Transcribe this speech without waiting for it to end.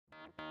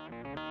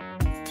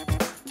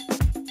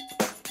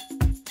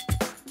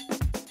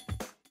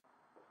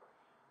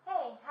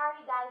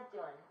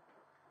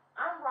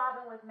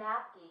with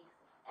Math Geeks,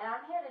 and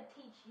I'm here to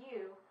teach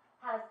you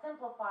how to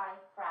simplify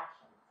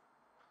fractions.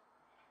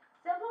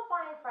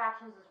 Simplifying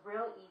fractions is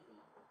real easy.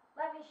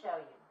 Let me show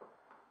you.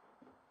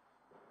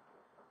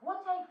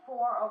 We'll take 4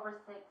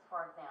 over 6,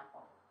 for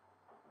example.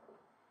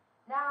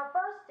 Now our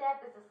first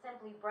step is to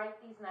simply break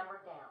these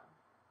numbers down.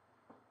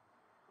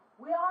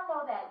 We all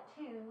know that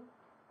 2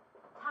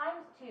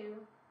 times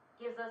 2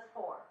 gives us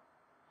 4.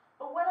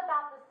 But what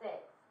about the 6?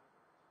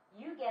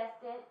 You guessed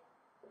it,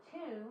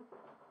 2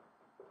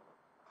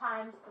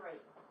 times 3.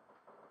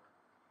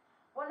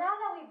 Well, now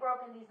that we've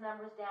broken these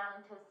numbers down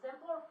into a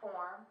simpler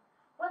form,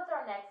 what's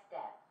our next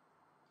step?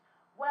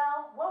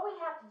 Well, what we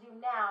have to do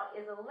now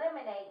is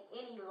eliminate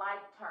any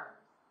like terms.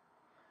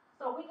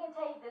 So we can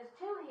take this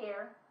 2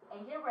 here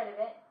and get rid of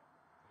it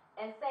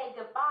and say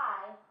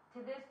goodbye to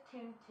this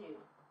 2, 2.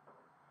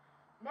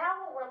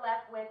 Now what we're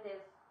left with is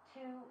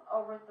 2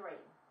 over 3.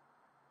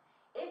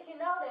 If you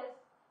notice,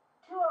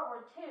 2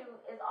 over 2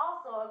 is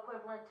also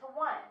equivalent to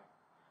 1.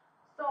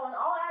 So in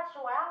all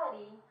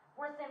actuality,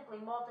 we're simply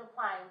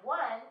multiplying 1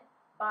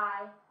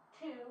 by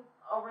 2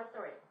 over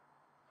 3.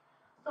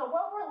 So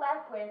what we're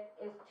left with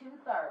is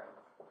 2/3.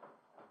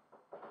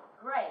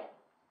 Great.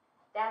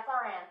 That's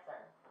our answer.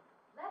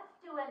 Let's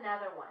do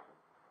another one.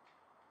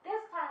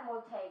 This time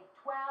we'll take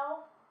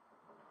 12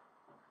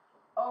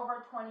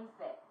 over 26.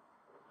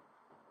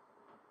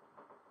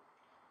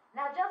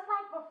 Now just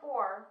like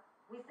before,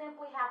 we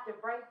simply have to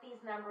break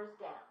these numbers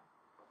down.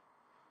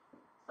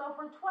 So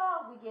for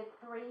 12 we get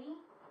 3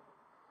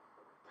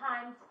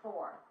 times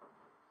 4.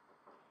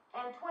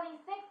 And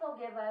 26 will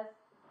give us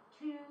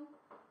 2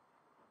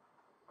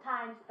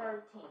 times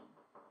 13.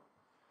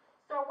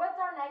 So what's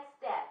our next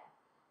step?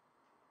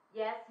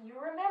 Yes, you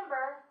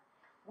remember,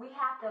 we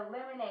have to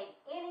eliminate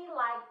any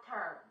like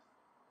terms.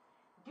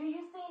 Do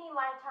you see any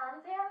like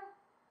terms here?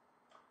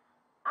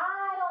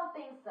 I don't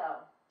think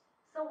so.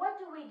 So what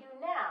do we do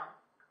now?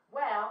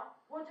 Well,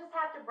 we'll just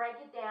have to break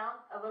it down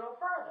a little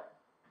further.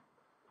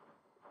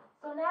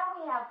 So now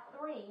we have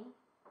 3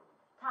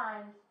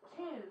 times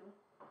 2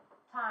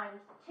 times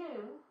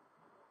 2,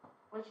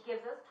 which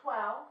gives us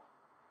 12.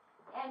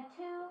 And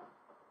 2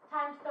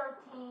 times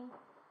 13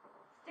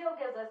 still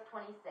gives us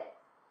 26.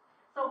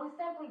 So we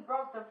simply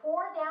broke the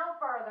 4 down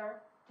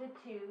further to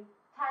 2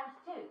 times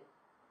 2.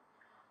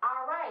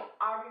 All right,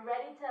 are we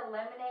ready to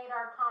eliminate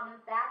our common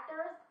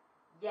factors?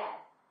 Yes.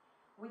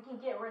 We can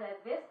get rid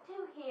of this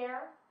 2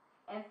 here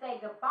and say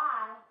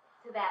goodbye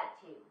to that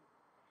 2.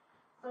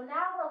 So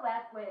now we're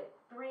left with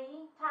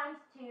 3 times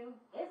 2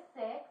 is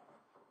 6,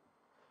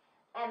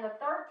 and the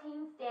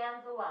 13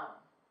 stands alone.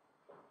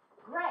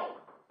 Great.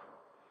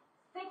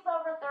 6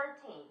 over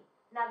 13.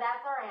 Now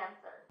that's our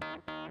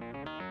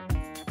answer.